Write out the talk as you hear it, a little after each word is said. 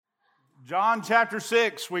John chapter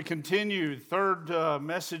 6, we continue. Third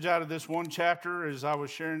message out of this one chapter, as I was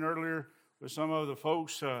sharing earlier with some of the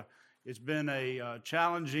folks. It's been a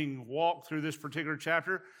challenging walk through this particular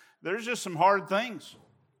chapter. There's just some hard things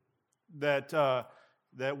that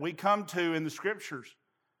we come to in the Scriptures,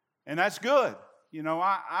 and that's good. You know,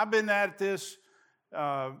 I've been at this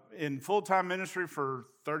in full-time ministry for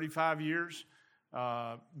 35 years,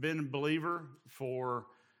 been a believer for,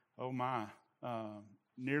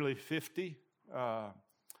 nearly 50.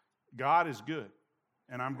 God is good,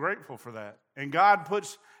 and I'm grateful for that. And God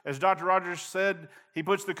puts, as Dr. Rogers said, He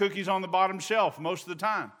puts the cookies on the bottom shelf most of the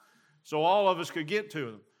time, so all of us could get to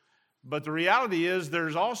them. But the reality is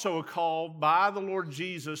there's also a call by the Lord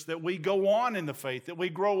Jesus that we go on in the faith, that we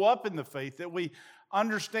grow up in the faith, that we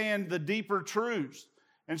understand the deeper truths.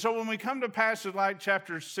 And so when we come to passages like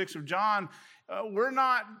chapter 6 of John, we're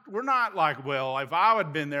not like, well, if I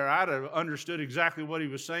had been there, I'd have understood exactly what he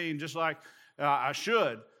was saying, just like I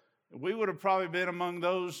should. We would have probably been among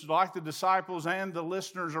those, like the disciples and the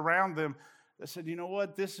listeners around them, that said, you know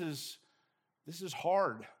what, this is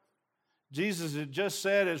hard. Jesus had just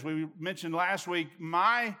said, as we mentioned last week,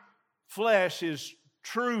 my flesh is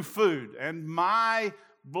true food, and my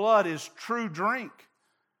blood is true drink.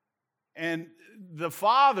 And the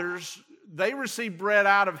fathers, they received bread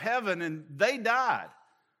out of heaven and they died.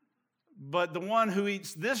 But the one who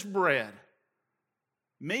eats this bread,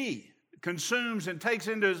 me, consumes and takes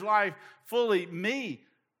into his life fully me,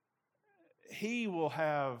 he will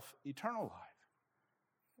have eternal life.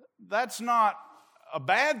 That's not a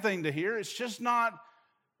bad thing to hear. It's just not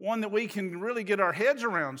one that we can really get our heads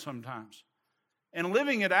around sometimes. And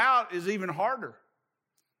living it out is even harder.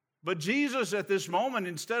 But Jesus at this moment,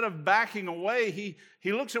 instead of backing away,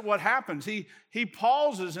 he looks at what happens. He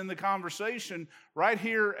pauses in the conversation right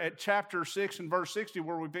here at chapter 6 and verse 60,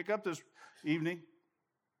 where we pick up this evening.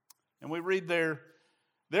 And we read there,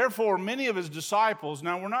 therefore many of his disciples,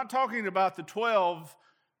 now we're not talking about the 12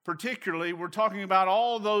 particularly, we're talking about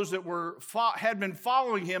all those that had been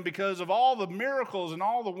following him because of all the miracles and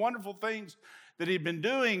all the wonderful things that he'd been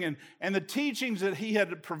doing and the teachings that he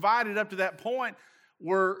had provided up to that point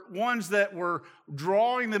were ones that were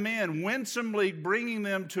drawing them in, winsomely bringing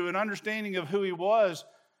them to an understanding of who he was.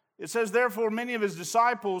 It says, therefore, many of his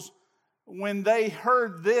disciples, when they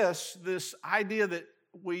heard this idea that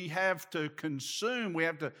we have to consume, we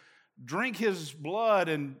have to drink his blood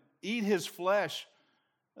and eat his flesh,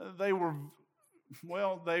 they were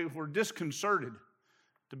disconcerted,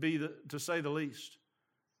 to say the least.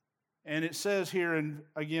 And it says here in,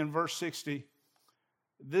 again, verse 60,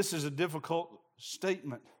 this is a difficult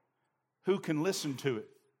statement. Who can listen to it?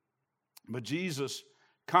 But Jesus,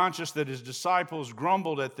 conscious that his disciples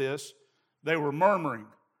grumbled at this, they were murmuring.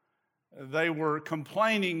 They were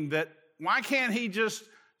complaining that, why can't he just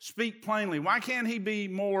speak plainly? Why can't he be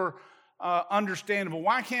more understandable?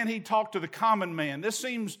 Why can't he talk to the common man? This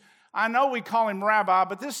seems, I know we call him rabbi,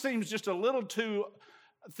 but this seems just a little too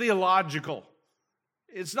theological.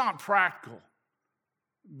 It's not practical.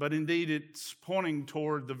 But indeed, it's pointing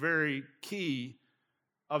toward the very key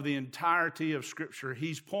of the entirety of Scripture.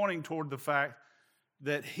 He's pointing toward the fact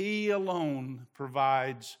that he alone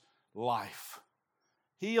provides life.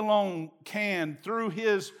 He alone can, through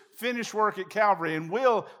his finished work at Calvary, and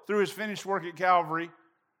will, through his finished work at Calvary,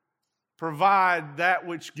 provide that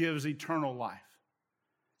which gives eternal life.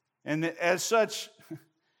 And as such,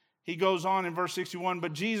 he goes on in verse 61,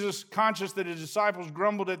 but Jesus, conscious that his disciples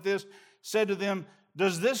grumbled at this, said to them,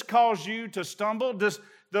 does this cause you to stumble? Does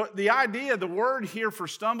the idea, the word here for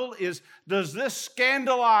stumble is, does this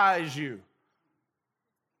scandalize you?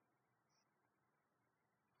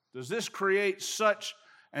 Does this create such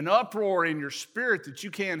an uproar in your spirit that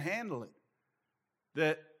you can't handle it?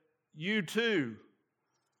 That you too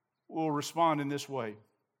will respond in this way.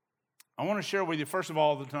 I want to share with you, first of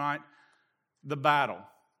all, tonight, the battle.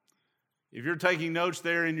 If you're taking notes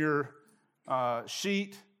there in your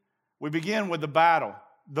sheet, we begin with the battle.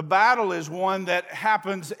 The battle is one that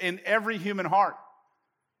happens in every human heart.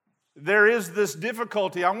 There is this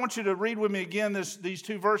difficulty. I want you to read with me again these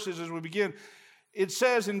two verses as we begin. It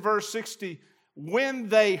says in verse 60, when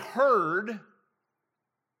they heard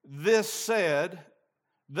this said,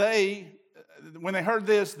 they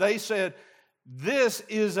said, this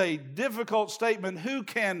is a difficult statement. Who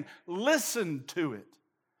can listen to it?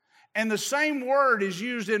 And the same word is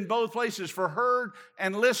used in both places for heard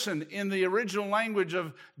and listen in the original language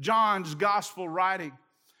of John's gospel writing.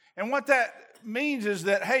 And what that means is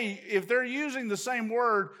that, hey, if they're using the same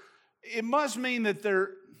word, it must mean that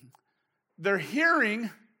they're hearing,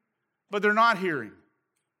 but they're not hearing.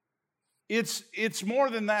 It's more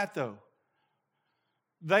than that, though.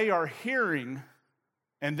 they are hearing,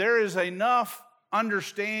 and there is enough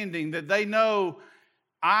understanding that they know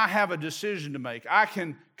I have a decision to make. I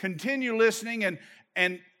can continue listening,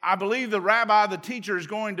 and I believe the rabbi, the teacher, is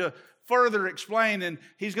going to further explain, and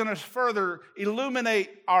he's going to further illuminate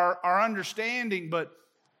our understanding, but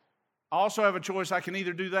I also have a choice. I can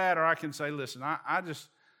either do that, or I can say, listen,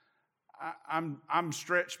 I'm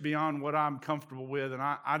stretched beyond what I'm comfortable with, and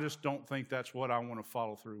I just don't think that's what I want to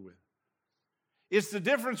follow through with. It's the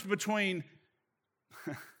difference between,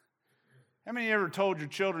 how many of you ever told your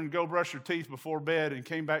children to go brush their teeth before bed and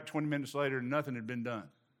came back 20 minutes later and nothing had been done?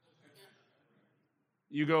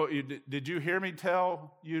 You go, did you hear me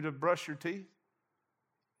tell you to brush your teeth?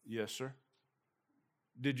 Yes, sir.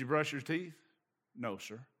 Did you brush your teeth? No,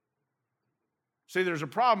 sir. See, there's a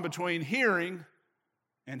problem between hearing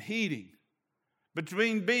and heeding,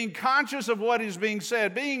 between being conscious of what is being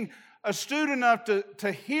said, being astute enough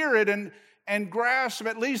to hear it and grasp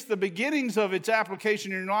at least the beginnings of its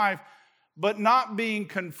application in your life, but not being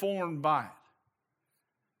conformed by it.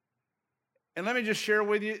 And let me just share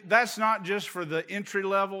with you, that's not just for the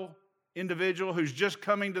entry-level individual who's just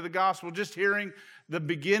coming to the gospel, just hearing the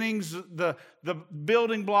beginnings, the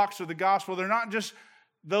building blocks of the gospel. They're not just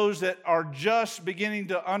those that are just beginning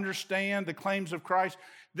to understand the claims of Christ.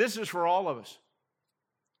 This is for all of us.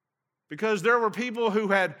 Because there were people who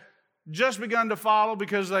had just begun to follow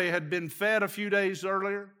because they had been fed a few days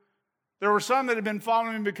earlier. There were some that had been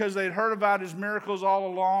following him because they had heard about his miracles all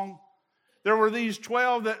along. There were these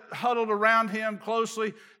 12 that huddled around him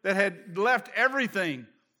closely that had left everything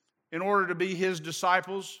in order to be his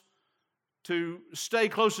disciples, to stay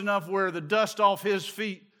close enough where the dust off his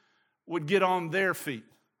feet would get on their feet.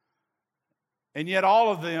 And yet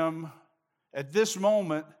all of them at this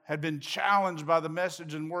moment had been challenged by the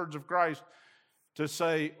message and words of Christ to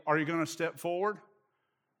say, are you going to step forward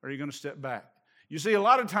or are you going to step back? You see, a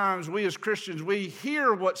lot of times we as Christians, we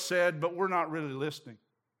hear what's said, but we're not really listening.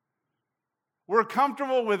 We're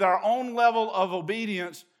comfortable with our own level of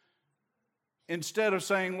obedience instead of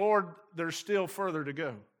saying, Lord, there's still further to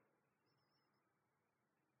go.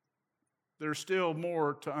 There's still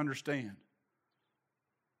more to understand.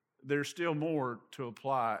 There's still more to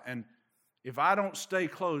apply. And if I don't stay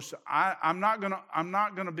close, I'm not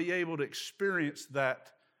gonna be able to experience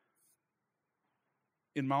that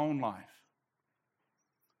in my own life.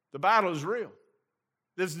 The battle is real.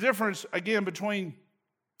 There's a difference, again, between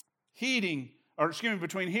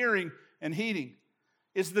between hearing and heeding.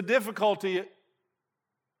 It's the difficulty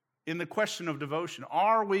in the question of devotion.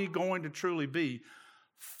 Are we going to truly be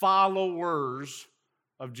followers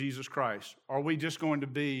of Jesus Christ? Are we just going to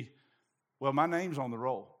be, well, my name's on the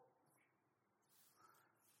roll?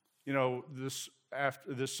 You know, this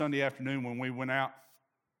Sunday afternoon when we went out,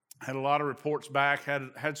 had a lot of reports back,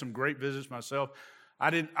 had some great visits myself.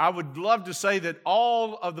 I would love to say that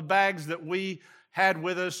all of the bags that we had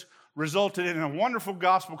with us resulted in a wonderful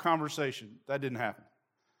gospel conversation. That didn't happen.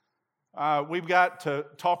 We've got to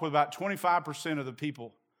talk with about 25% of the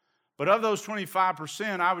people. But of those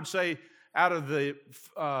 25%, I would say out of the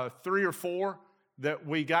 3 or 4 that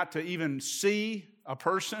we got to even see a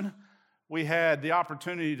person, we had the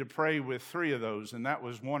opportunity to pray with 3 of those, and that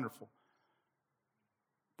was wonderful.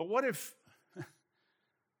 But what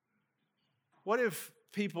if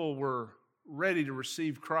people were ready to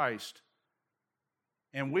receive Christ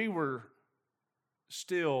and we were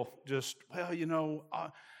still just, well, you know,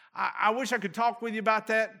 I wish I could talk with you about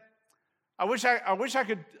that. I wish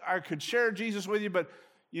I could share Jesus with you, but,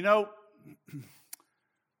 you know,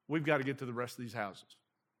 we've got to get to the rest of these houses.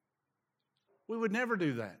 We would never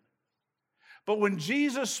do that. But when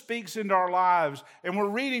Jesus speaks into our lives and we're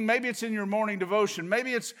reading, maybe it's in your morning devotion,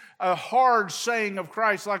 maybe it's a hard saying of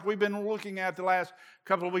Christ like we've been looking at the last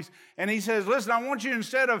couple of weeks, and he says, listen, I want you,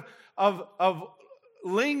 instead of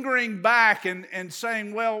lingering back and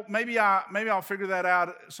saying, well, maybe I'll figure that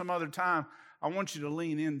out some other time, I want you to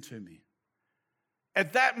lean into me.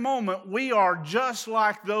 At that moment, we are just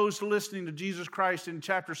like those listening to Jesus Christ in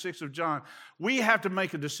chapter 6 of John. We have to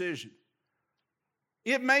make a decision.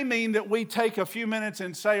 It may mean that we take a few minutes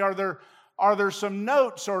and say, are there some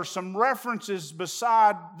notes or some references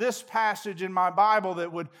beside this passage in my Bible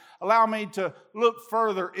that would allow me to look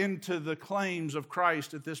further into the claims of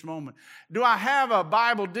Christ at this moment? Do I have a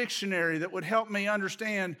Bible dictionary that would help me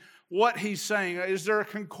understand what he's saying? Is there a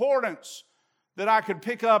concordance that I could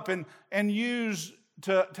pick up and use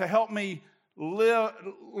to help me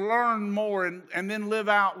learn more and then live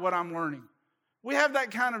out what I'm learning? We have that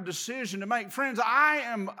kind of decision to make. Friends, I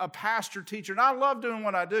am a pastor teacher, and I love doing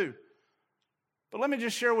what I do. But let me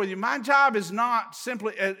just share with you, my job is not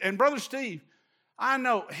simply, and Brother Steve, I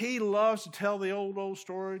know he loves to tell the old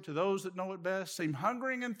story to those that know it best, seem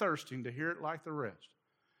hungering and thirsting to hear it like the rest.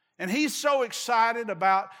 And he's so excited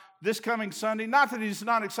about this coming Sunday. Not that he's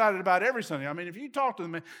not excited about every Sunday. I mean, if you talk to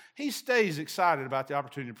him, he stays excited about the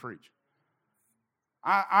opportunity to preach.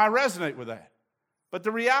 I resonate with that. But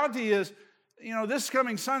the reality is, this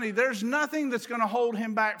coming Sunday, there's nothing that's going to hold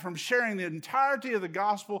him back from sharing the entirety of the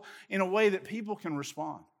gospel in a way that people can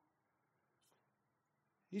respond.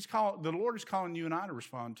 The Lord is calling you and I to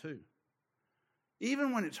respond too.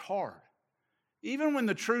 Even when it's hard. Even when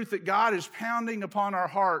the truth that God is pounding upon our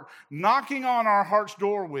heart, knocking on our heart's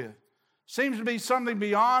door with, seems to be something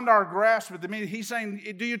beyond our grasp at the minute. He's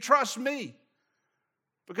saying, do you trust me?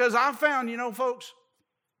 Because I found, folks,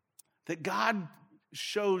 that God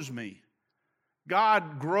shows me.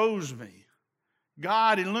 God grows me.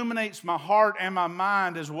 God illuminates my heart and my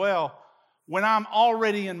mind as well when I'm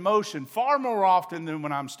already in motion, far more often than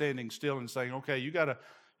when I'm standing still and saying, okay, you got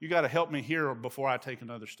to help me here before I take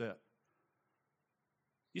another step.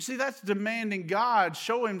 You see, that's demanding God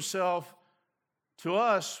show himself to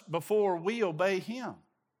us before we obey him.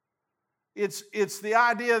 It's the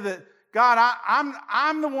idea that, God,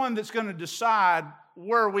 I'm the one that's going to decide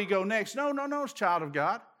where we go next. No, child of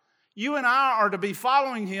God. You and I are to be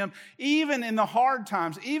following him even in the hard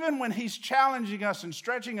times, even when he's challenging us and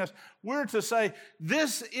stretching us. We're to say,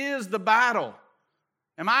 this is the battle.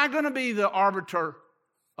 Am I going to be the arbiter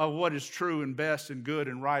of what is true and best and good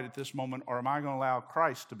and right at this moment, or am I going to allow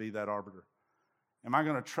Christ to be that arbiter? Am I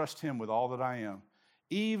going to trust him with all that I am,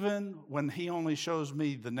 even when he only shows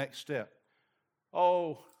me the next step?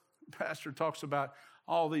 Oh, Pastor talks about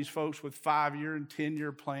all these folks with 5-year and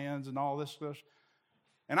 10-year plans and all this stuff.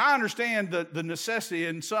 And I understand the necessity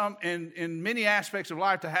in many aspects of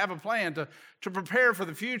life to have a plan, to prepare for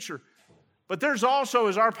the future. But there's also,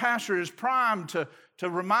 as our pastor is primed to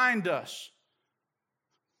remind us,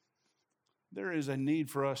 there is a need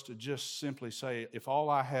for us to just simply say, if all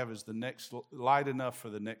I have is the next light enough for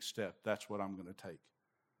the next step, that's what I'm going to take.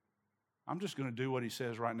 I'm just going to do what he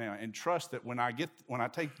says right now and trust that when I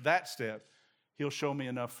take that step, he'll show me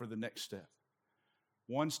enough for the next step.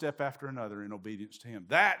 One step after another in obedience to him.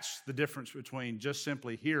 That's the difference between just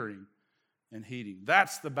simply hearing and heeding.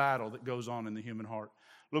 That's the battle that goes on in the human heart.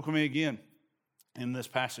 Look with me again in this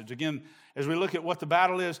passage. Again, as we look at what the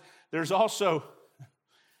battle is, there's also,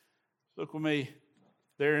 look with me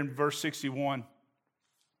there in verse 61. It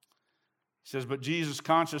says, but Jesus,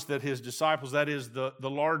 conscious that his disciples, that is the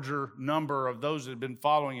larger number of those that had been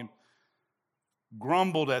following him,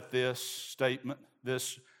 grumbled at this statement,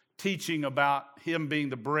 this teaching about him being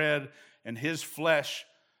the bread and his flesh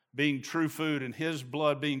being true food and his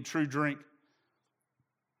blood being true drink.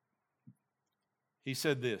 He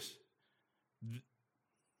said this.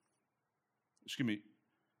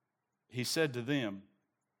 He said to them,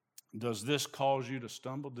 does this cause you to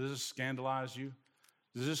stumble? Does this scandalize you?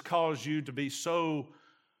 Does this cause you to be so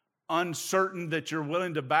uncertain that you're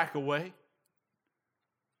willing to back away?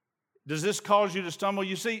 Does this cause you to stumble?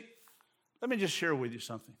 You see, let me just share with you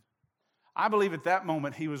something. I believe at that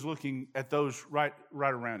moment he was looking at those right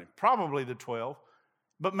around him. Probably the 12,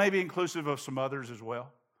 but maybe inclusive of some others as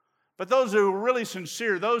well. But those who were really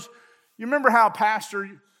sincere, you remember how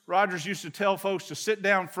Pastor Rogers used to tell folks to sit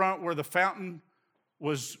down front where the fountain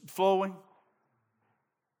was flowing?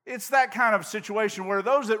 It's that kind of situation where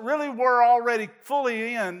those that really were already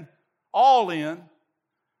fully in, all in,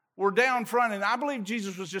 were down front. And I believe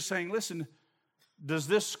Jesus was just saying, listen, does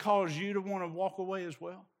this cause you to want to walk away as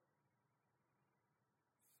well?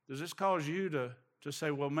 Does this cause you to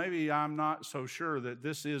say, well, maybe I'm not so sure that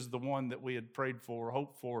this is the one that we had prayed for,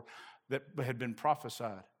 hoped for, that had been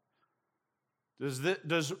prophesied?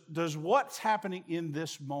 Does what's happening in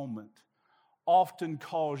this moment often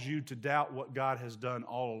cause you to doubt what God has done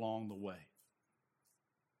all along the way?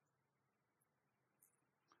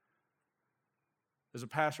 As a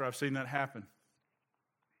pastor, I've seen that happen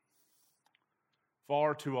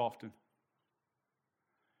far too often.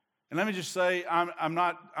 And let me just say, I'm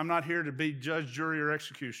not here to be judge, jury, or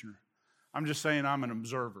executioner. I'm just saying I'm an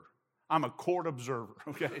observer. I'm a court observer,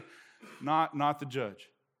 okay? Not the judge.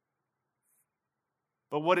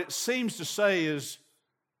 But what it seems to say is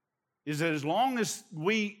that as long as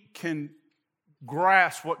we can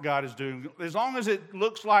grasp what God is doing, as long as it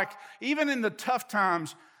looks like, even in the tough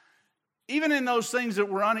times, even in those things that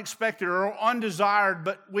were unexpected or undesired,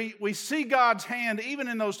 but we see God's hand even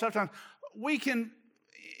in those tough times, we can,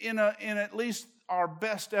 in at least our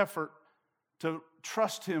best effort to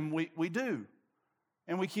trust him, we do.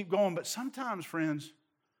 And we keep going. But sometimes, friends,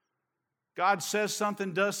 God says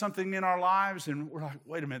something, does something in our lives, and we're like,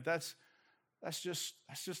 wait a minute, that's just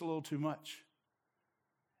a little too much.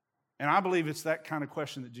 And I believe it's that kind of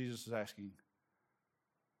question that Jesus is asking.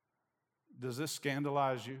 Does this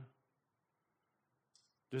scandalize you?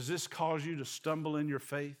 Does this cause you to stumble in your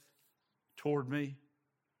faith toward me,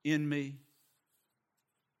 in me?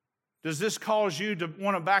 Does this cause you to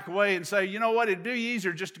want to back away and say, you know what, it'd be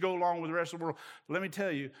easier just to go along with the rest of the world? But let me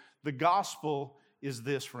tell you, the gospel is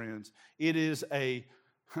this, friends. It is a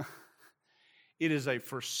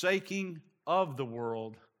forsaking of the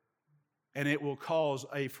world, and it will cause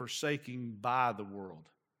a forsaking by the world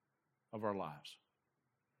of our lives.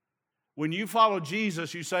 When you follow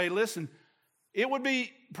Jesus, you say, listen, it would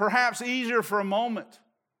be perhaps easier for a moment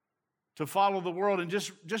to follow the world and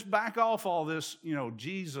just back off all this,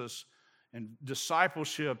 Jesus and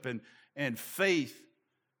discipleship and faith.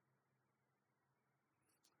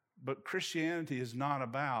 But Christianity is not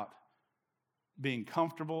about being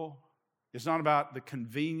comfortable. It's not about the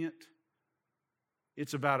convenient.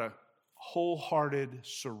 It's about a wholehearted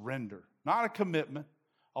surrender. Not a commitment,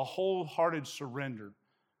 a wholehearted surrender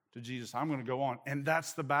to Jesus. I'm going to go on. And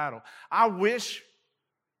that's the battle. I wish,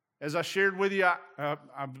 as I shared with you,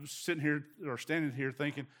 I'm sitting here or standing here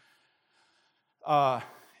thinking,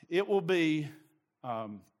 it will be,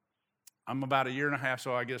 I'm about a year and a half,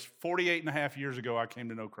 so I guess 48 and a half years ago I came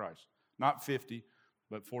to know Christ. Not 50,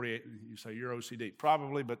 but 48. You say you're OCD.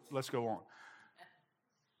 Probably, but let's go on.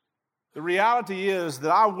 The reality is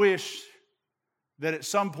that I wish that at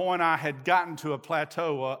some point I had gotten to a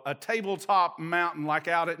plateau, a tabletop mountain like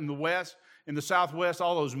out in the west, in the southwest,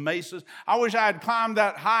 all those mesas. I wish I had climbed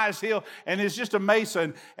that highest hill and it's just a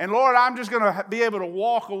mesa. And Lord, I'm just going to be able to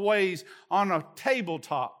walk a ways on a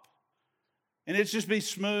tabletop. And it's just be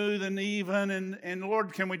smooth and even. And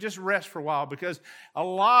Lord, can we just rest for a while? Because a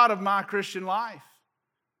lot of my Christian life,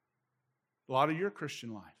 a lot of your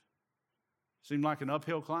Christian life, seemed like an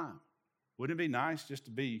uphill climb. Wouldn't it be nice just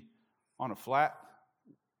to be on a flat,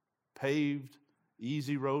 paved,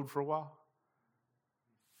 easy road for a while?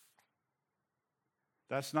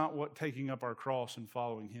 That's not what taking up our cross and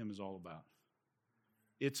following Him is all about.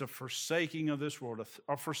 It's a forsaking of this world,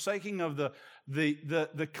 a forsaking of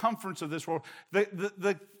the comforts of this world,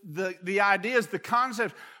 the ideas, the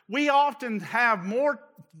concepts. We often have more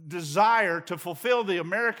desire to fulfill the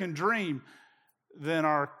American dream than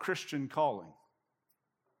our Christian calling.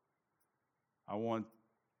 I want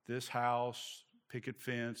this house, picket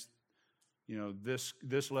fence,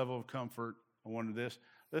 this level of comfort. I wanted this.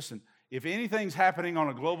 Listen, if anything's happening on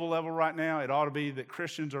a global level right now, it ought to be that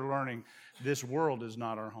Christians are learning this world is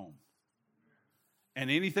not our home. And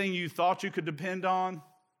anything you thought you could depend on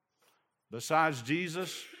besides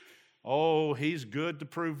Jesus, He's good to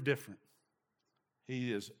prove different.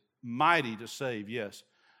 He is mighty to save, yes,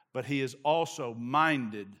 but He is also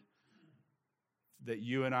minded that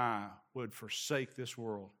you and I would forsake this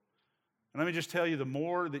world. And let me just tell you, the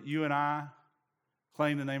more that you and I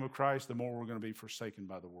claim the name of Christ, the more we're going to be forsaken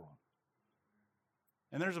by the world.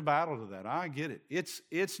 And there's a battle to that. I get it.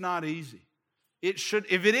 It's not easy. It should.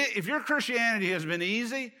 If your Christianity has been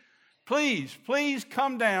easy, please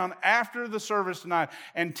come down after the service tonight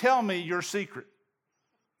and tell me your secret.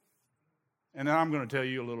 And then I'm going to tell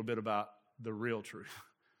you a little bit about the real truth.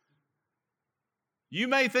 You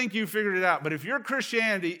may think you figured it out, but if your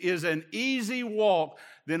Christianity is an easy walk,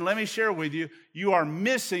 then let me share with you, you are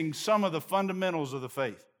missing some of the fundamentals of the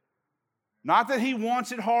faith. Not that He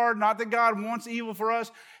wants it hard, not that God wants evil for us.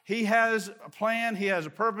 He has a plan, He has a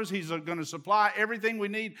purpose. He's going to supply everything we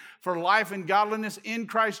need for life and godliness in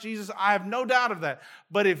Christ Jesus. I have no doubt of that.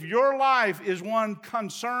 But if your life is one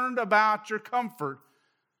concerned about your comfort,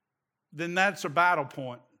 then that's a battle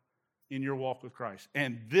point in your walk with Christ.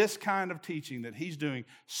 And this kind of teaching that He's doing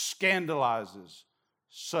scandalizes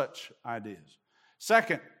such ideas.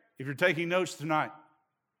 Second, if you're taking notes tonight,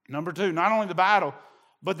 number 2, not only the battle,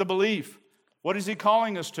 but the belief. What is He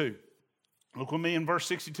calling us to? Look with me in verse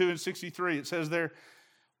 62 and 63. It says there,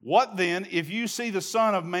 "What then, if you see the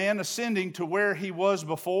Son of Man ascending to where He was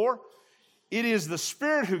before? It is the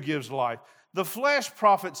Spirit who gives life. The flesh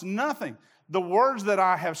profits nothing. The words that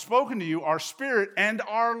I have spoken to you are spirit and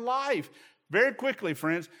are life." Very quickly,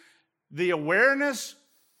 friends, the awareness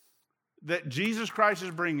that Jesus Christ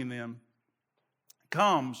is bringing them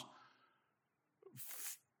comes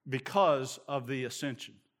because of the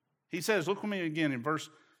ascension. He says, look with me again in verse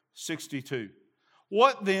 62.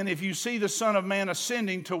 "What then if you see the Son of Man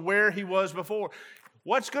ascending to where He was before?"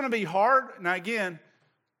 What's going to be hard? Now again,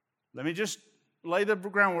 let me just lay the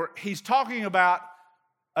groundwork. He's talking about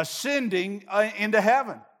ascending into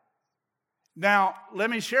heaven. Now, let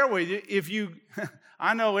me share with you,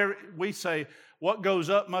 I know we say, what goes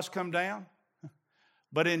up must come down.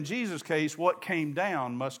 But in Jesus' case, what came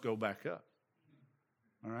down must go back up.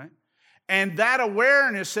 All right? And that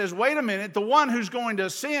awareness says, wait a minute, the one who's going to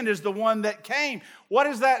ascend is the one that came. What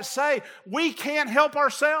does that say? We can't help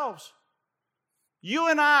ourselves. You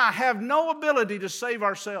and I have no ability to save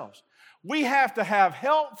ourselves. We have to have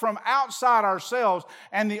help from outside ourselves,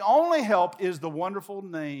 and the only help is the wonderful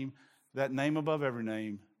name, that name above every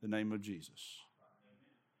name, the name of Jesus.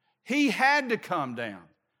 He had to come down.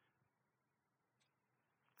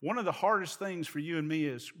 One of the hardest things for you and me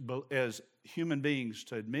as human beings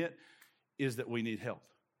to admit is that we need help.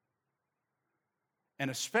 And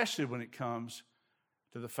especially when it comes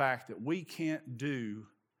to the fact that we can't do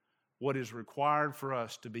what is required for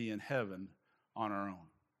us to be in heaven on our own.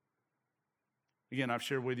 Again, I've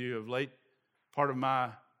shared with you of late, part of my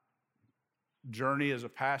journey as a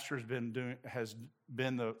pastor has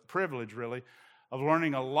been the privilege, really, of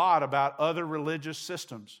learning a lot about other religious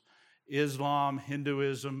systems. Islam,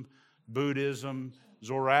 Hinduism, Buddhism,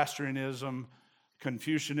 Zoroastrianism,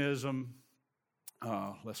 Confucianism,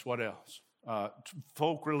 what else?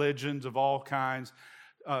 Folk religions of all kinds,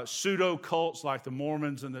 pseudo-cults like the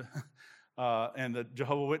Mormons and the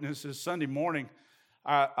Jehovah's Witnesses. Sunday morning,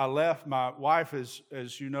 I left. My wife,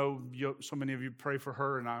 as you know, so many of you pray for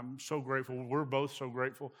her, and I'm so grateful. We're both so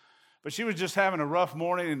grateful. But she was just having a rough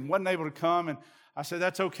morning and wasn't able to come, and I said,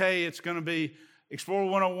 that's okay. It's going to be Explore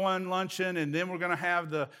 101 luncheon, and then we're going to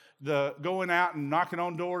have the going out and knocking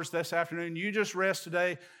on doors this afternoon. You just rest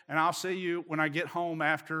today, and I'll see you when I get home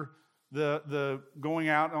after the going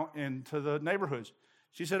out into the neighborhoods.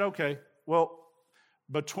 She said, okay. Well,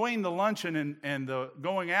 between the luncheon and the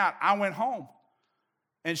going out, I went home.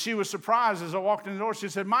 And she was surprised as I walked in the door. She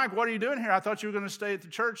said, Mike, what are you doing here? I thought you were going to stay at the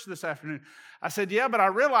church this afternoon. I said, yeah, but I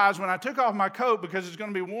realized when I took off my coat, because it's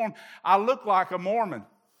going to be warm, I look like a Mormon.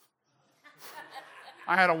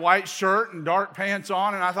 I had a white shirt and dark pants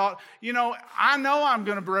on, and I thought, I know I'm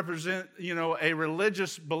going to represent, a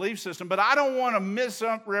religious belief system, but I don't want to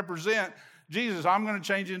misrepresent Jesus. I'm going to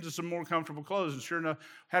change into some more comfortable clothes. And sure enough,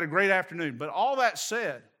 had a great afternoon. But all that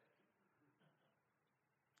said,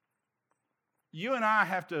 you and I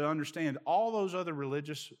have to understand all those other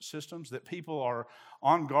religious systems that people are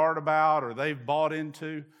on guard about or they've bought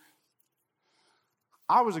into.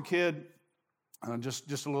 I was a kid,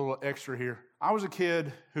 just a little extra here. I was a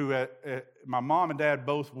kid who, my mom and dad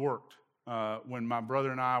both worked when my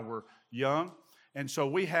brother and I were young. And so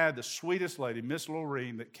we had the sweetest lady, Miss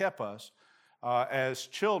Lorene, that kept us as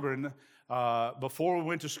children before we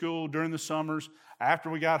went to school, during the summers, after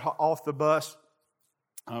we got off the bus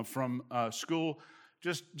from school,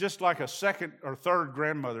 just like a second or third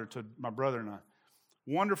grandmother to my brother and I.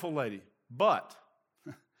 Wonderful lady. But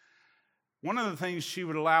one of the things she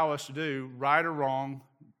would allow us to do, right or wrong,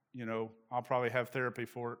 I'll probably have therapy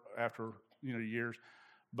for it after, years,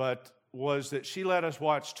 but was that she let us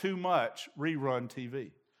watch too much rerun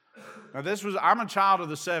TV. Now I'm a child of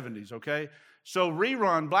the 70s, okay? So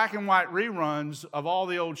black and white reruns of all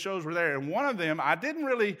the old shows were there. And one of them, I didn't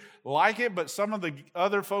really like it, but some of the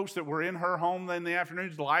other folks that were in her home in the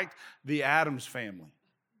afternoons liked the Addams Family.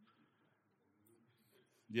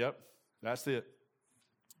 Yep, that's it.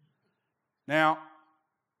 Now,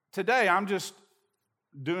 today I'm just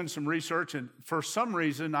doing some research, and for some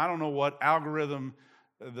reason, I don't know what algorithm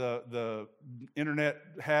the internet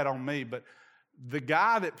had on me, but the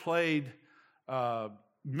guy that played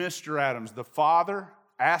Mr. Addams, the father,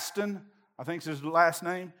 Aston, I think is his last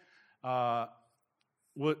name,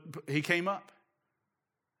 he came up.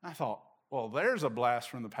 I thought, well, there's a blast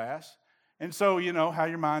from the past. And so, how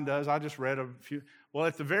your mind does, I just read a few. Well,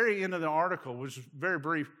 at the very end of the article, which was very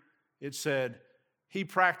brief, it said, he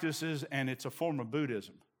practices, and it's a form of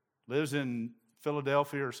Buddhism. Lives in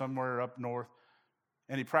Philadelphia or somewhere up north,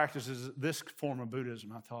 and he practices this form of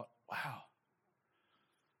Buddhism. I thought, wow.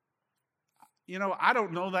 I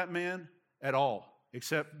don't know that man at all,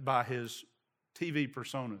 except by his TV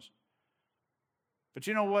personas. But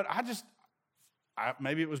you know what?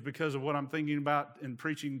 Maybe it was because of what I'm thinking about in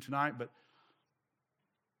preaching tonight, but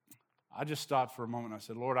I just stopped for a moment. I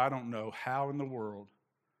said, Lord, I don't know how in the world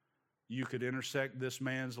you could intersect this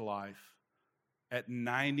man's life at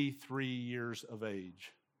 93 years of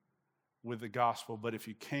age with the gospel, but if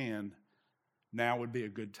you can, now would be a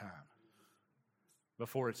good time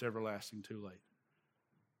before it's everlasting too late.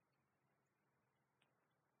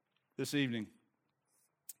 This evening,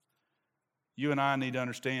 you and I need to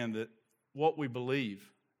understand that what we believe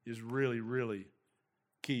is really, really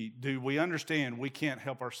key. Do we understand we can't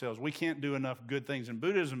help ourselves? We can't do enough good things, and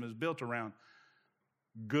Buddhism is built around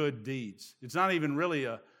good deeds. It's not even really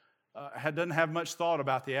doesn't have much thought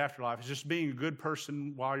about the afterlife. It's just being a good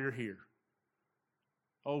person while you're here.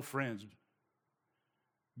 Oh, friends,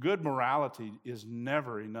 good morality is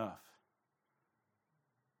never enough.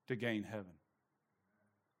 to gain heaven.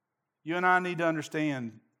 You and I need to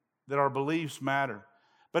understand that our beliefs matter.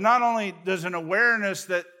 But not only does an awareness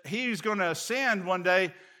that He's going to ascend one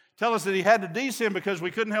day tell us that He had to descend because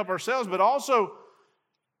we couldn't help ourselves, but also,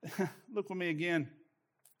 look with me again,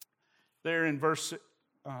 there in verse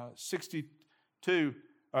 63.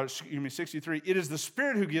 It is the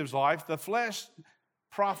Spirit who gives life, the flesh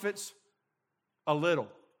profits a little.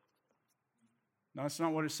 No, that's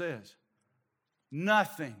not what it says.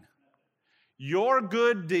 Nothing. Your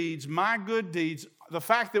good deeds, my good deeds, the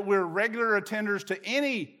fact that we're regular attenders to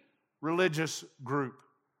any religious group,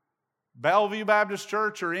 Bellevue Baptist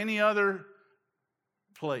Church or any other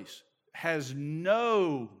place, has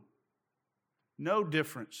no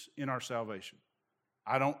difference in our salvation.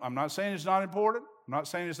 I'm not saying it's not important. I'm not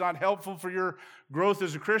saying it's not helpful for your growth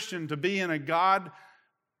as a Christian to be in a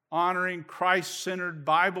God-honoring, Christ-centered,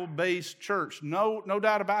 Bible-based church. No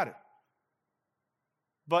doubt about it.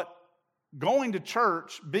 But going to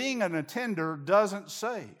church, being an attender, doesn't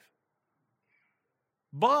save.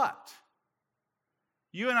 But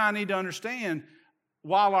you and I need to understand,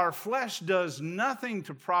 while our flesh does nothing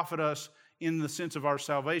to profit us in the sense of our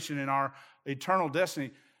salvation and our eternal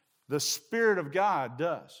destiny, the Spirit of God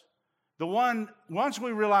does. Once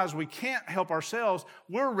we realize we can't help ourselves,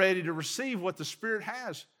 we're ready to receive what the Spirit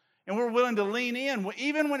has. And we're willing to lean in,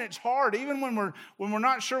 even when it's hard, even when we're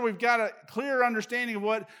not sure we've got a clear understanding of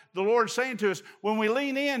what the Lord's saying to us. When we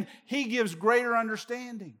lean in, He gives greater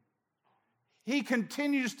understanding. He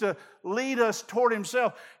continues to lead us toward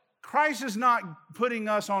Himself. Christ is not putting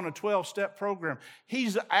us on a 12-step program.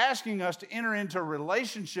 He's asking us to enter into a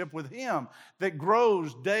relationship with Him that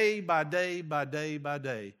grows day by day by day by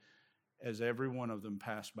day as every one of them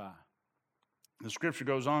pass by. The Scripture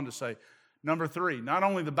goes on to say, number 3, not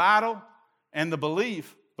only the battle and the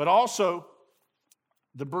belief, but also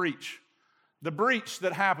the breach. The breach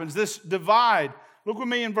that happens, this divide. Look with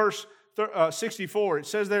me in verse 64. It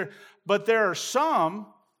says there, but there are some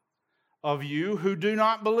of you who do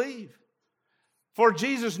not believe. For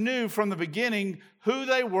Jesus knew from the beginning who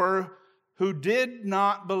they were who did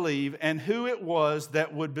not believe and who it was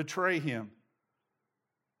that would betray Him.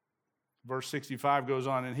 Verse 65 goes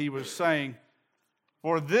on, and He was saying,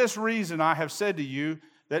 for this reason I have said to you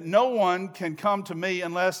that no one can come to me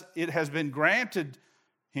unless it has been granted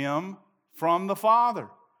him from the Father.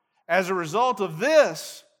 As a result of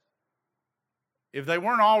this, if they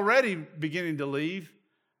weren't already beginning to leave,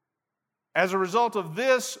 as a result of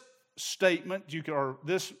this statement, or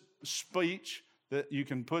this speech that you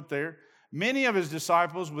can put there, many of His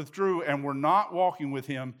disciples withdrew and were not walking with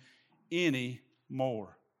Him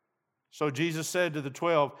anymore. So Jesus said to the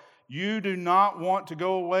 12, you do not want to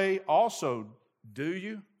go away also, do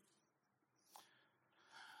you?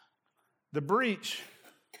 The breach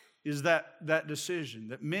is that decision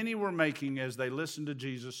that many were making as they listened to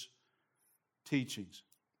Jesus' teachings.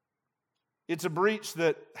 It's a breach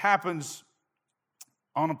that happens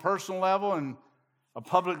on a personal level and a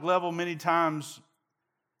public level many times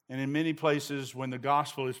and in many places when the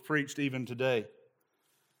gospel is preached even today.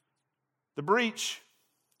 The breach,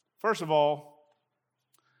 first of all,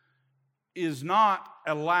 is not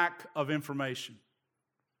a lack of information.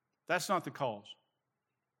 That's not the cause.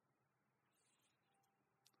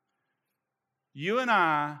 You and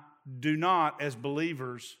I do not, as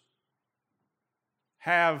believers,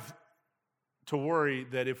 have to worry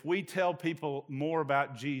that if we tell people more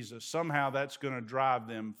about Jesus, somehow that's going to drive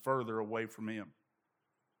them further away from Him.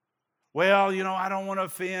 Well, I don't want to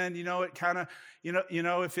offend. It kind of,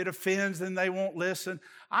 if it offends, then they won't listen.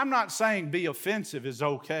 I'm not saying be offensive is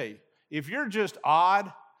okay. If you're just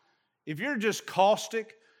odd, if you're just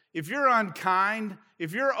caustic, if you're unkind,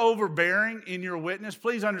 if you're overbearing in your witness,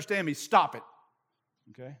 please understand me, stop it.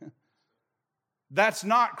 Okay? That's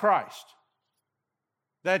not Christ.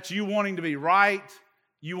 That's you wanting to be right,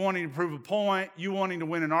 you wanting to prove a point, you wanting to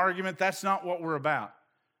win an argument. That's not what we're about.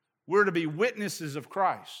 We're to be witnesses of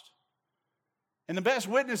Christ. And the best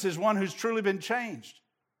witness is one who's truly been changed.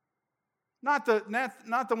 Not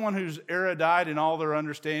the one who's erudite in all their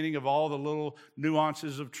understanding of all the little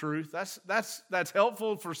nuances of truth. That's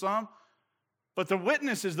helpful for some. But the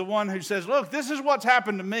witness is the one who says, look, this is what's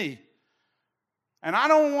happened to me. And I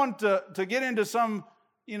don't want to get into some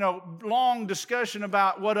long discussion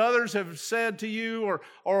about what others have said to you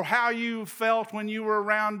or how you felt when you were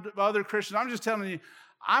around other Christians. I'm just telling you,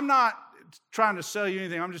 I'm not trying to sell you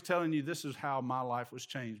anything. I'm just telling you this is how my life was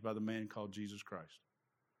changed by the man called Jesus Christ.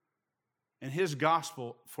 And His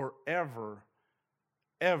gospel forever,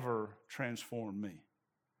 ever transformed me.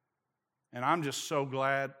 And I'm just so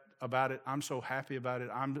glad about it. I'm so happy about it.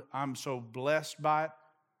 I'm so blessed by it.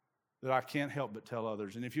 that I can't help but tell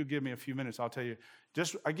others. And if you'll give me a few minutes, I'll tell you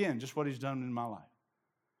just what he's done in my life.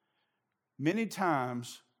 Many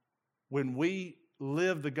times when we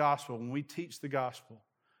live the gospel, when we teach the gospel,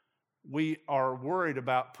 we are worried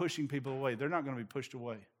about pushing people away. They're not going to be pushed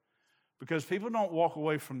away. Because people don't walk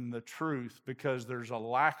away from the truth because there's a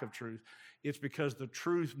lack of truth. It's because the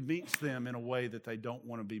truth meets them in a way that they don't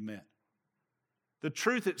want to be met. The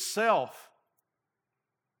truth itself,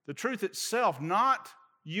 not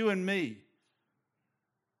you and me,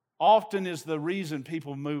 often is the reason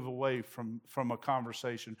people move away from a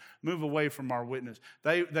conversation, move away from our witness.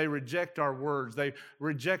 They reject our words. They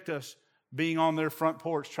reject us being on their front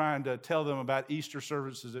porch trying to tell them about Easter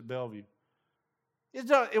services at Bellevue.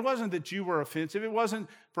 It wasn't that you were offensive. It wasn't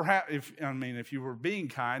perhaps, if you were being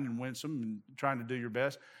kind and winsome and trying to do your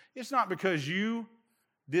best. It's not because you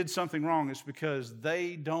did something wrong. It's because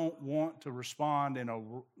they don't want to respond in a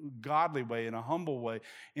godly way, in a humble way,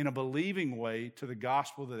 in a believing way to the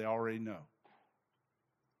gospel that they already know.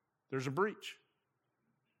 There's a breach.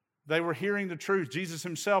 They were hearing the truth. Jesus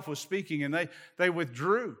himself was speaking, and they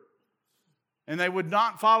withdrew. And they would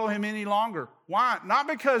not follow him any longer. Why? Not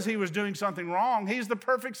because he was doing something wrong. He's the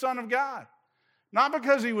perfect Son of God. Not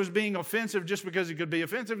because he was being offensive just because he could be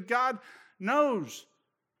offensive. God knows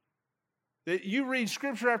that you read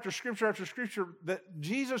Scripture after Scripture after Scripture that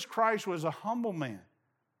Jesus Christ was a humble man.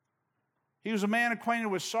 He was a man acquainted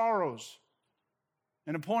with sorrows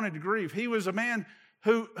and appointed to grief. He was a man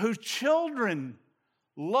whose children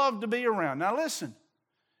loved to be around. Now listen,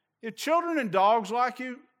 if children and dogs like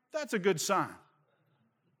you, that's a good sign.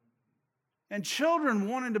 And children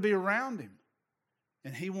wanted to be around him,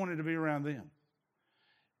 and he wanted to be around them.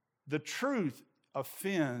 The truth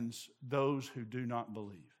offends those who do not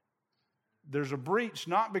believe. There's a breach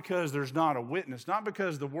not because there's not a witness, not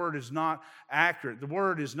because the word is not accurate, the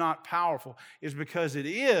word is not powerful. It's because it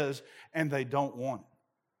is, and they don't want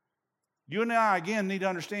it. You and I, again, need to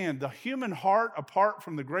understand the human heart, apart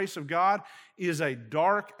from the grace of God, is a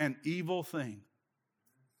dark and evil thing.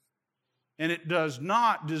 And it does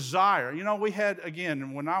not desire. You know, we had,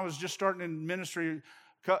 again, when I was just starting in ministry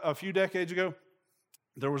a few decades ago,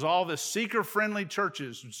 there was all this seeker-friendly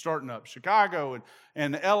churches starting up, Chicago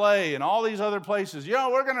and L.A. and all these other places. You know,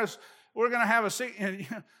 we're gonna have a seek.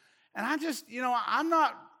 And I just, I'm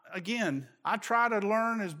not. Again, I try to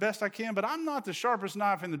learn as best I can, but I'm not the sharpest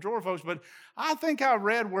knife in the drawer, folks. But I think I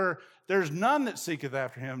read where there's none that seeketh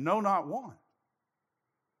after him, no, not one.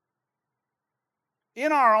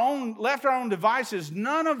 Left our own devices,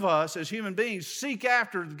 none of us as human beings seek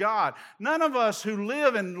after God. None of us who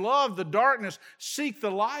live and love the darkness seek the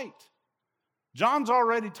light. John's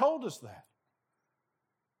already told us that.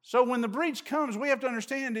 So when the breach comes, we have to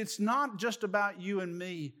understand it's not just about you and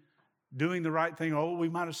me doing the right thing. Oh, we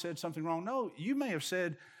might have said something wrong. No, you may have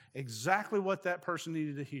said exactly what that person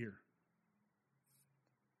needed to hear.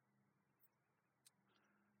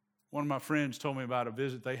 One of my friends told me about a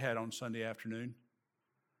visit they had on Sunday afternoon.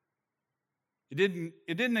 It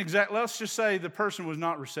didn't exactly, let's just say the person was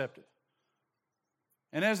not receptive.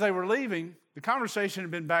 And as they were leaving, the conversation had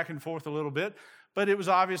been back and forth a little bit, but it was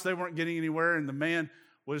obvious they weren't getting anywhere, and the man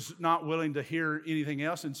was not willing to hear anything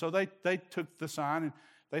else. And so they took the sign, and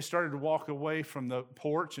they started to walk away from the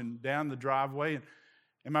porch and down the driveway.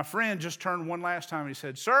 And my friend just turned one last time, and he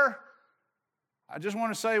said, "Sir, I just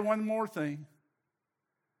want to say one more thing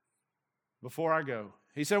before I go."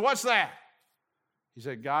 He said, "What's that?" He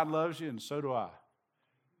said, "God loves you, and so do I."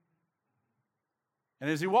 And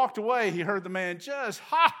as he walked away, he heard the man just,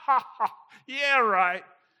 ha, ha, ha, yeah, right.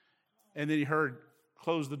 And then he heard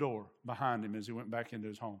close the door behind him as he went back into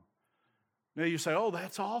his home. Now you say, "Oh,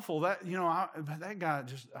 that's awful. That guy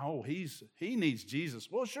just, he needs Jesus."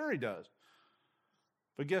 Well, sure he does.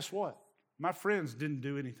 But guess what? My friends didn't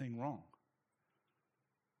do anything wrong.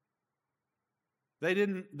 They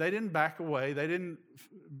didn't back away. They didn't,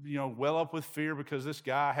 well up with fear because this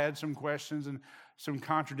guy had some questions and some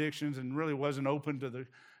contradictions and really wasn't open to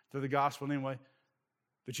the gospel anyway.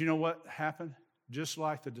 But you know what happened? Just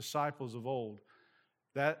like the disciples of old,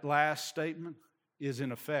 that last statement is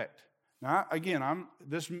in effect. Now, again,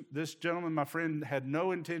 this gentleman, my friend, had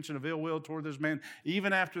no intention of ill will toward this man,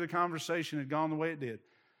 even after the conversation had gone the way it did.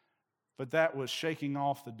 But that was shaking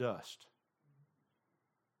off the dust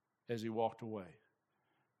as he walked away.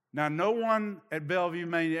 Now, no one at Bellevue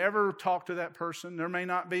may ever talk to that person. There may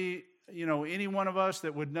not be, any one of us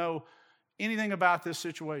that would know anything about this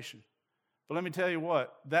situation. But let me tell you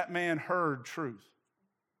what, that man heard truth.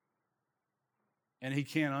 And he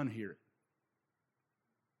can't unhear it.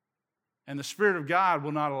 And the Spirit of God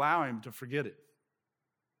will not allow him to forget it.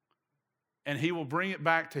 And he will bring it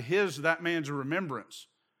back to that man's remembrance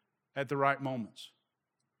at the right moments.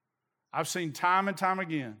 I've seen time and time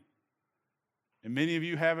again, and many of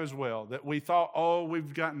you have as well, that we thought, oh,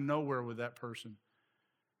 we've gotten nowhere with that person.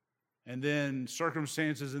 And then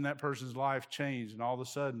circumstances in that person's life change, and all of a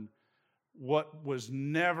sudden, what was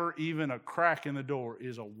never even a crack in the door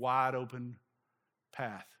is a wide open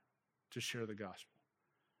path to share the gospel.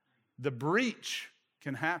 The breach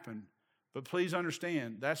can happen, but please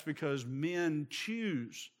understand, that's because men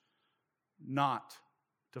choose not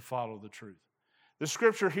to follow the truth. The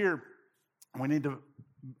scripture here, we need to,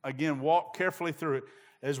 again, walk carefully through it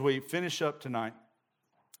as we finish up tonight.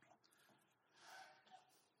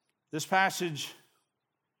 This passage,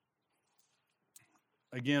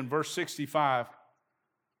 again, verse 65,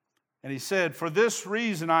 and he said, "For this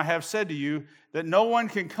reason I have said to you that no one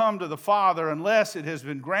can come to the Father unless it has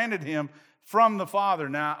been granted him from the Father."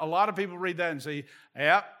 Now, a lot of people read that and say,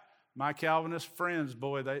 yep, my Calvinist friends,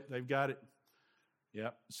 boy, they've got it.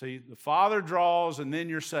 Yep, see, the Father draws and then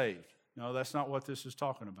you're saved. No, that's not what this is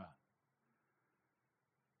talking about.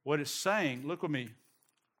 What it's saying, look with me.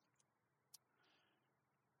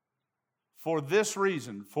 For this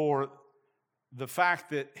reason, for the fact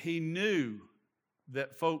that he knew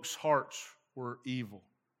that folks' hearts were evil.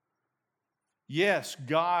 Yes,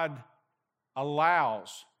 God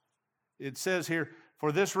allows. It says here,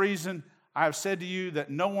 for this reason, I have said to you that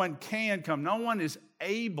no one can come. No one is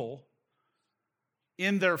able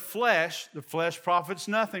in their flesh. The flesh profits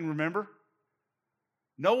nothing, remember?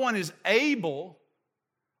 No one is able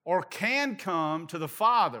or can come to the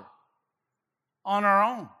Father on our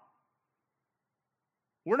own.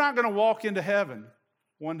 We're not going to walk into heaven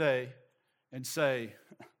one day and say,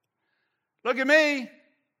 look at me.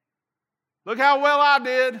 Look how well I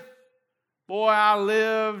did. Boy, I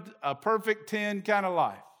lived a perfect 10 kind of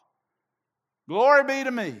life. Glory be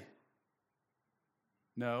to me.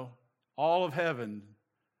 No, all of heaven,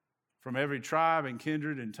 from every tribe and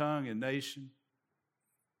kindred and tongue and nation,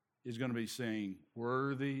 is going to be saying,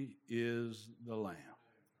 worthy is the Lamb.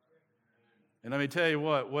 And let me tell you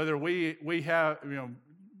what, whether we have,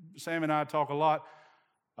 Sam and I talk a lot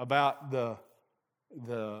about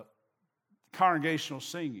the congregational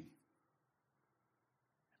singing.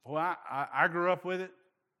 Boy, I grew up with it,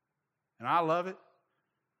 and I love it.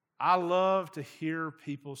 I love to hear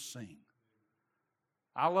people sing.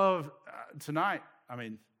 I love, tonight,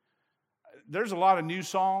 there's a lot of new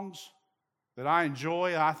songs that I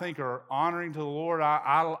enjoy, I think are honoring to the Lord.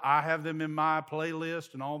 I have them in my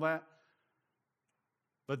playlist and all that.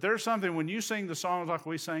 But there's something, when you sing the songs like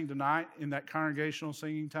we sang tonight in that congregational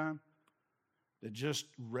singing time, that just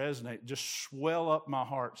resonate, just swell up my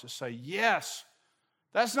heart to say, yes,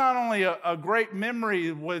 that's not only a great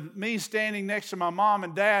memory with me standing next to my mom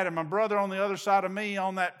and dad and my brother on the other side of me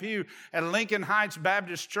on that pew at Lincoln Heights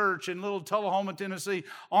Baptist Church in Little Tullahoma, Tennessee,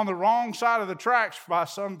 on the wrong side of the tracks by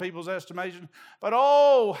some people's estimation. But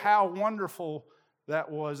oh, how wonderful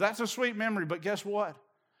that was. That's a sweet memory, but guess what?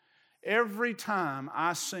 Every time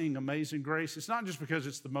I sing Amazing Grace, it's not just because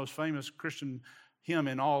it's the most famous Christian hymn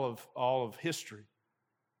in all of history,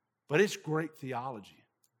 but it's great theology.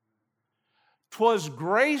 'Twas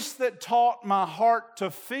grace that taught my heart to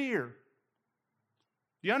fear.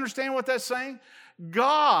 Do you understand what that's saying?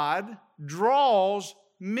 God draws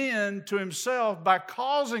men to himself by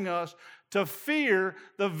causing us to fear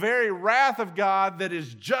the very wrath of God that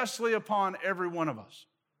is justly upon every one of us.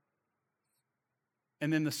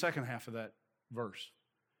 And then the second half of that verse,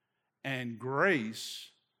 and grace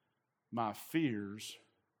my fears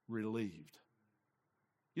relieved.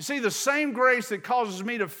 You see, the same grace that causes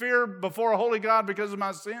me to fear before a holy God because of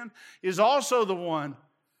my sin is also the one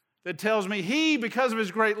that tells me he, because of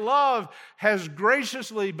his great love, has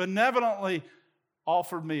graciously, benevolently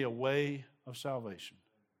offered me a way of salvation.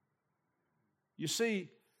 You see,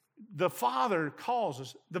 the Father calls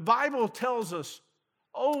us. The Bible tells us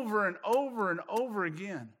over and over and over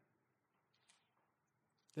again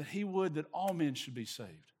that he would that all men should be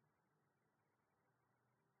saved.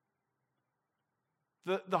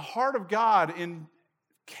 The heart of God in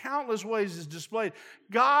countless ways is displayed.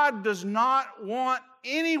 God does not want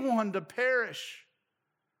anyone to perish,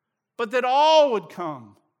 but that all would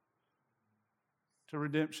come to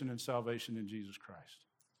redemption and salvation in Jesus Christ.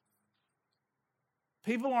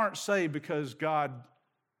 People aren't saved because God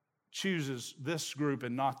chooses this group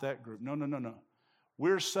and not that group. No.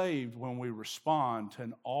 We're saved when we respond to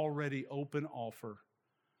an already open offer.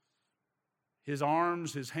 His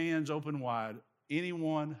arms, his hands open wide.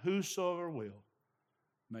 Anyone, whosoever will,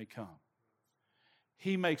 may come.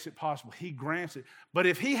 He makes it possible. He grants it. But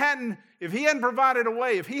if he hadn't provided a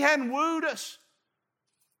way, if he hadn't wooed us,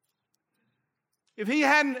 If he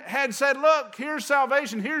hadn't had said, look, here's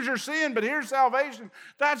salvation, here's your sin, but here's salvation,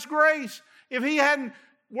 that's grace. If he hadn't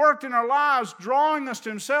worked in our lives, drawing us to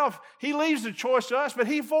himself, he leaves the choice to us, but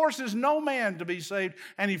he forces no man to be saved,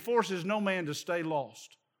 and he forces no man to stay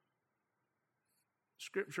lost.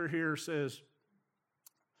 Scripture here says,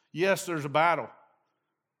 yes, there's a battle.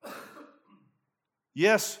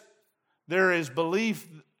 Yes, there is belief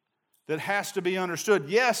that has to be understood.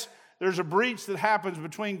 Yes, there's a breach that happens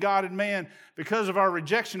between God and man because of our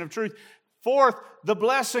rejection of truth. Fourth, the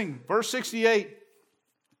blessing. Verse 68.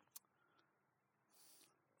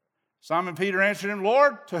 Simon Peter answered him,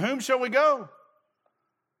 Lord, to whom shall we go?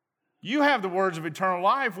 You have the words of eternal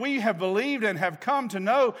life. We have believed and have come to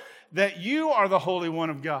know that you are the Holy One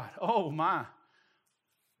of God. Oh my.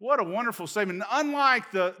 What a wonderful statement. Unlike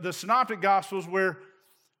the Synoptic Gospels where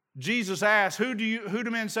Jesus asks, who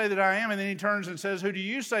do men say that I am? And then he turns and says, who do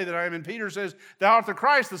you say that I am? And Peter says, thou art the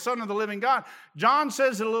Christ, the Son of the living God. John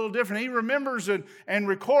says it a little different. He remembers it and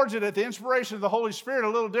records it at the inspiration of the Holy Spirit a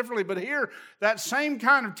little differently. But here, that same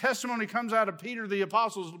kind of testimony comes out of Peter the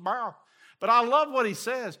apostle's mouth. But I love what he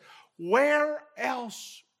says. Where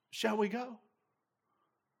else shall we go?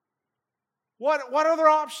 What other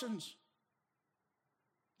options?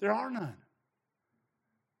 There are none.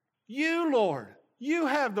 You, Lord, you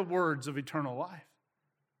have the words of eternal life.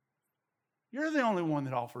 You're the only one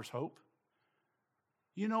that offers hope.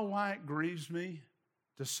 You know why it grieves me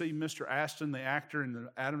to see Mr. Aston, the actor in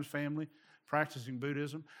the Addams Family, practicing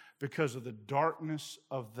Buddhism? Because of the darkness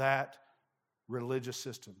of that religious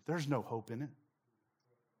system. There's no hope in it.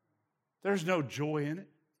 There's no joy in it.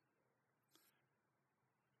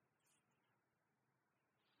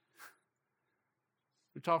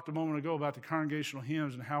 We talked a moment ago about the congregational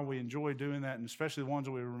hymns and how we enjoy doing that, and especially the ones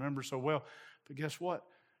that we remember so well. But guess what?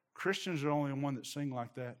 Christians are the only one that sing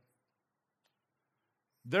like that.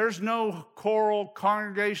 There's no choral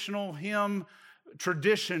congregational hymn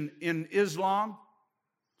tradition in Islam.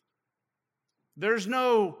 There's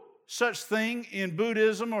no such thing in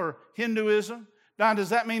Buddhism or Hinduism. Now, does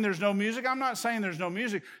that mean there's no music? I'm not saying there's no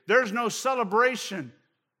music. There's no celebration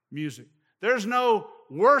music. There's no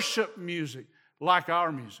worship music like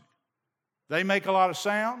our music. They make a lot of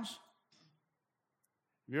sounds.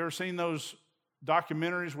 Have you ever seen those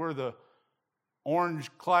documentaries where the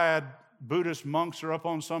orange-clad Buddhist monks are up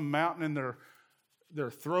on some mountain and their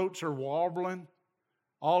throats are warbling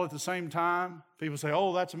all at the same time? People say,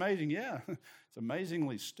 oh, that's amazing. Yeah, it's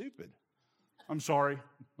amazingly stupid. I'm sorry,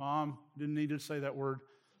 Mom, didn't need to say that word,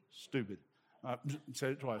 stupid. I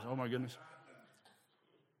said it twice. Oh, my goodness.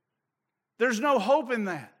 There's no hope in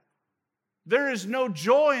that. There is no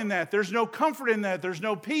joy in that. There's no comfort in that. There's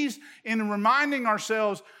no peace in reminding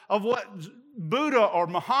ourselves of what Buddha or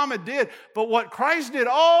Muhammad did, but what Christ did.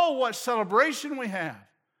 Oh, what celebration we have.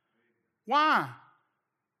 Why?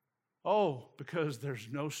 Oh, because there's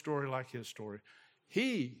no story like his story.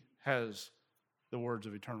 He has the words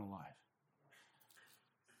of eternal life.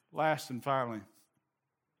 Last and finally,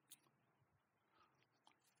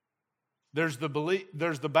 there's the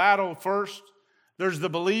battle first. There's the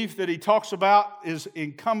belief that he talks about is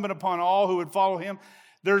incumbent upon all who would follow him.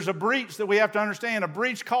 There's a breach that we have to understand, a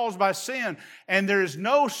breach caused by sin, and this is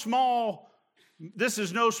no small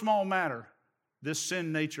matter, this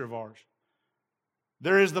sin nature of ours.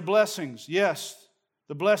 There is the blessings, yes,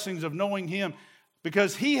 the blessings of knowing him,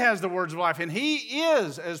 because he has the words of life, and he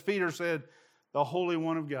is, as Peter said, the Holy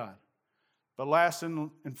One of God. But last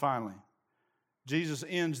and finally, Jesus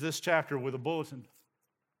ends this chapter with a bulletin.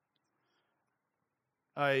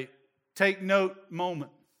 A take note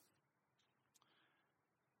moment.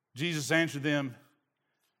 Jesus answered them,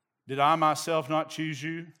 did I myself not choose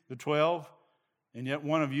you, the 12, and yet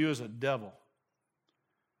one of you is a devil?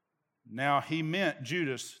 Now he meant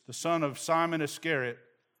Judas, the son of Simon Iscariot,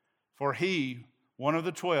 for he, one of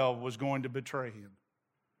the 12, was going to betray him.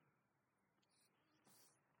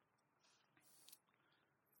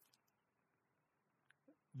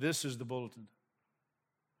 This is the bulletin.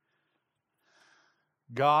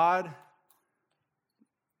 God,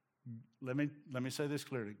 let me say this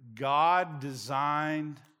clearly. God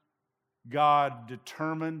determined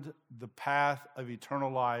the path of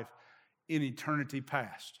eternal life in eternity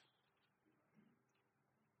past.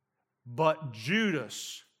 But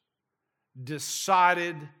Judas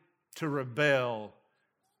decided to rebel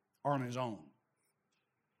on his own.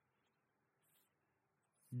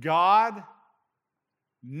 God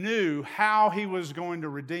knew how he was going to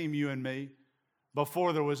redeem you and me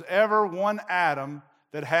before there was ever one atom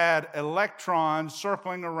that had electrons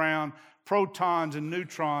circling around protons and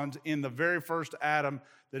neutrons in the very first atom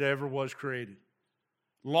that ever was created.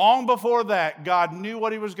 Long before that, God knew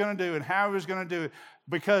what he was going to do and how he was going to do it.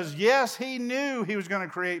 Because yes, he knew he was going to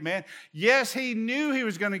create man. Yes, he knew he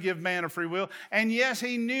was going to give man a free will. And yes,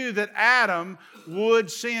 he knew that Adam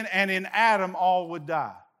would sin and in Adam all would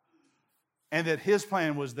die. And that his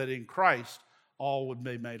plan was that in Christ all would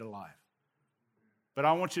be made alive. But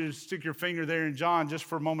I want you to stick your finger there in John just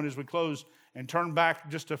for a moment as we close and turn back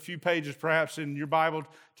just a few pages perhaps in your Bible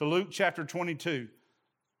to Luke chapter 22.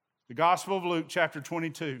 The Gospel of Luke chapter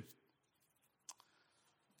 22.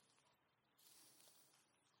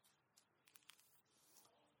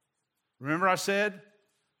 Remember I said,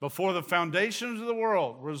 before the foundations of the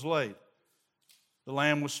world was laid, the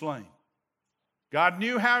Lamb was slain. God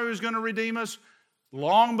knew how he was going to redeem us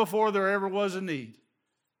long before there ever was a need.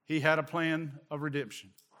 He had a plan of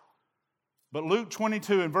redemption. But Luke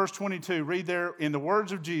 22 and verse 22, read there in the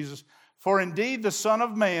words of Jesus, "For indeed the Son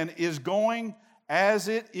of Man is going as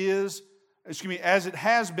it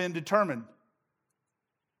has been determined."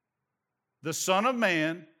 The Son of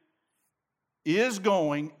Man is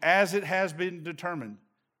going as it has been determined.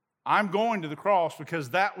 I'm going to the cross because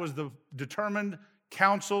that was the determined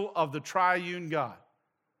counsel of the triune God.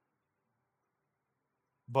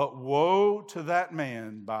 But woe to that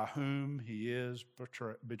man by whom he is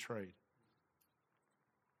betrayed.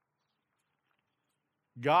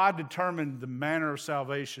 God determined the manner of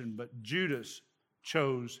salvation, but Judas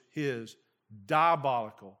chose his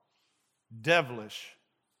diabolical, devilish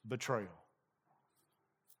betrayal.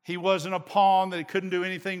 He wasn't a pawn that he couldn't do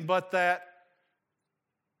anything but that.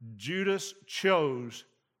 Judas chose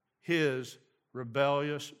his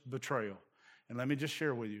rebellious betrayal. And let me just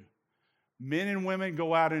share with you. Men and women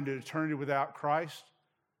go out into eternity without Christ,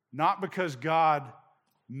 not because God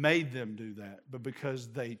made them do that, but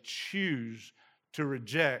because they choose to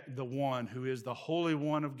reject the one who is the Holy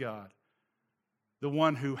One of God, the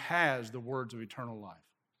one who has the words of eternal life.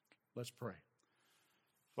 Let's pray.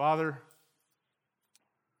 Father,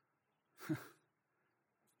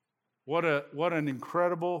 what an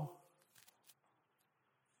incredible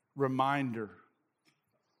reminder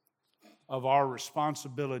of our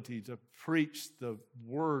responsibility to preach the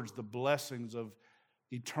words, the blessings of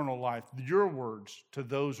eternal life, your words to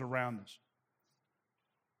those around us.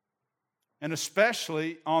 And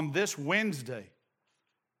especially on this Wednesday.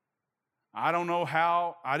 I don't know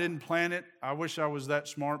how, I didn't plan it. I wish I was that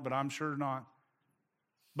smart, but I'm sure not.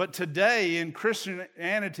 But today in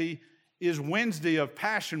Christianity is Wednesday of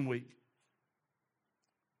Passion Week.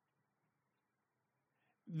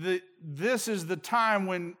 This is the time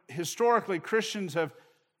when historically Christians have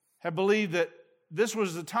believed that this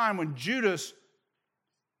was the time when Judas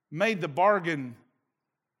made the bargain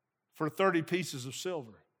for 30 pieces of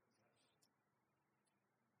silver.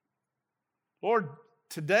 Lord,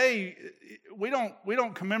 today we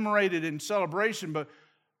don't commemorate it in celebration, but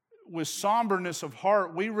with somberness of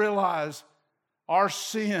heart, we realize our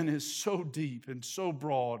sin is so deep and so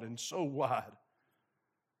broad and so wide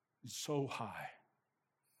and so high.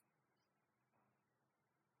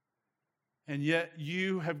 And yet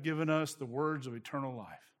you have given us the words of eternal life.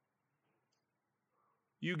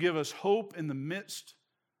 You give us hope in the midst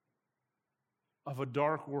of a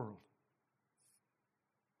dark world.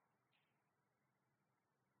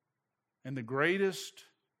 And the greatest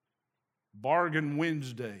bargain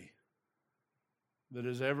Wednesday that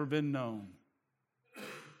has ever been known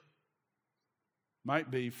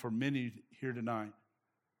might be for many here tonight.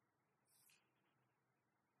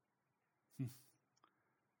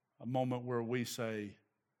 A moment where we say,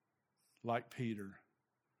 like Peter,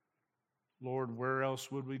 Lord, where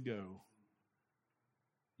else would we go?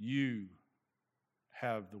 You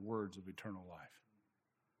have the words of eternal life.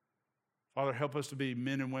 Father, help us to be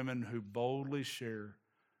men and women who boldly share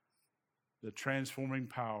the transforming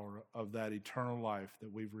power of that eternal life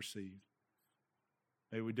that we've received.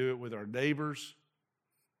 May we do it with our neighbors,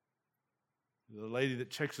 the lady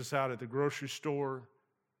that checks us out at the grocery store,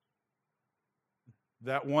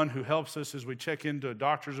 that one who helps us as we check into a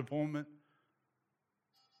doctor's appointment,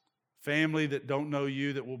 family that don't know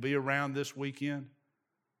you that will be around this weekend.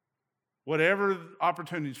 Whatever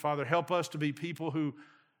opportunities, Father, help us to be people who,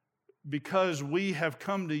 because we have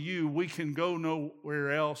come to you, we can go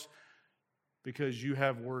nowhere else because you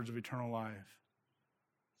have words of eternal life.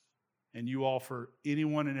 And you offer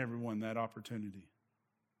anyone and everyone that opportunity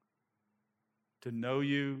to know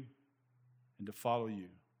you and to follow you.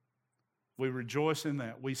 We rejoice in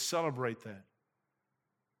that. We celebrate that.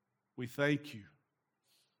 We thank you.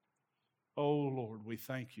 Oh, Lord, we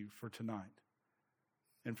thank you for tonight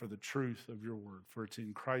and for the truth of your word. For it's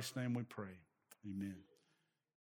in Christ's name we pray. Amen.